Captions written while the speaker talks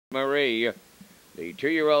Marie, the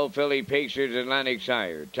 2-year-old filly Pacers Atlantic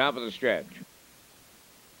sire, top of the stretch.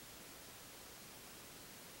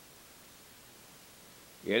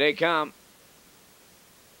 Here they come.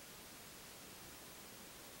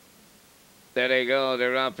 There they go.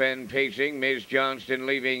 They're up and pacing. Ms. Johnston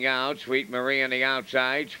leaving out. Sweet Marie on the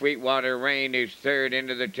outside. Sweetwater Rain is third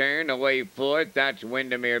into the turn. Away fourth. That's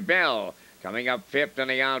Windermere Bell. Coming up fifth on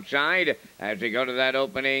the outside. As we go to that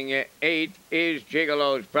opening eighth is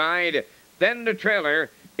Gigolo's Pride. Then the trailer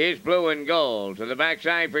is Blue and Gold. To the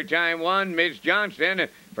backside for time one, Ms. Johnston.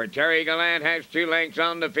 For Terry Gallant has 2 lengths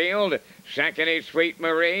on the field. Second is Sweet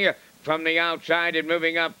Marie. From the outside and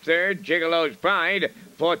moving up third, Gigolo's Pride.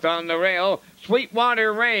 Fourth on the rail,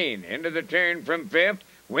 Sweetwater Rain. Into the turn from fifth,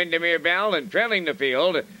 Windermere Bell, and trailing the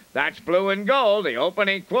field. That's Blue and Gold, the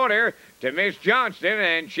opening quarter to Miss Johnston,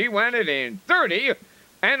 and she went it in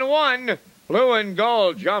 30-1. Blue and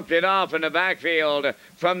Gold jumped it off in the backfield.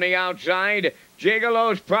 From the outside,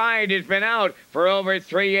 Gigolo's Pride has been out for over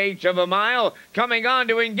 3/8 of a mile. Coming on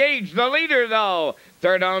to engage the leader, though.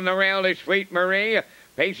 Third on the rail is Sweet Marie.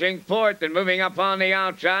 Pacing fourth and moving up on the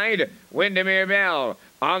outside, Windermere Bell.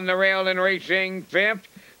 On the rail and racing fifth,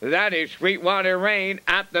 that is Sweetwater Rain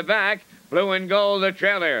at the back. Blue and Gold, the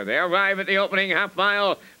trailer. They arrive at the opening half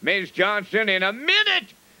mile. Ms. Johnston in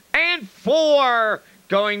 1:04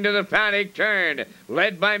 going to the paddock turn.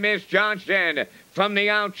 Led by Ms. Johnston. From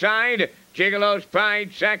the outside, Gigolo's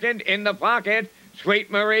Pride second in the pocket.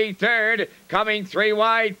 Sweet Marie third, coming 3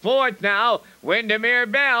 wide, fourth now, Windermere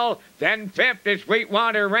Bell, then fifth is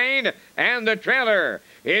Sweetwater Rain, and the trailer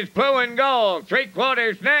is Blue and Gold,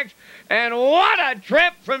 3/4 next, and what a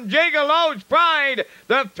trip from Gigolo's Pride,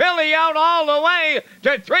 the filly out all the way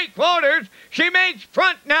to 3/4, she makes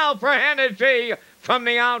front now for Hennessy. From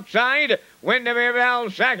the outside, Windermere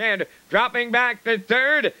Bell second, dropping back to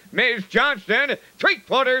third, Ms. Johnston,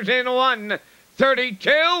 3/4 in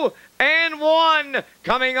 1:32-1.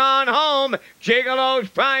 Coming on home, Gigolo's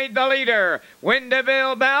Pride the leader.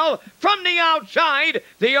 Windermere Bell from the outside,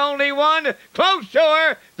 the only one close to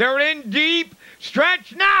her. They're in deep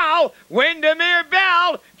stretch now. Windermere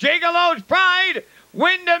Bell, Gigolo's Pride,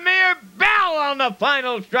 Windermere Bell on the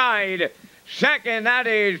final stride. Second, that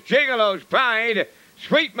is Gigolo's Pride.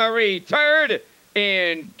 Sweet Marie third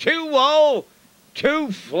in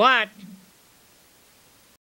 2:02 flat.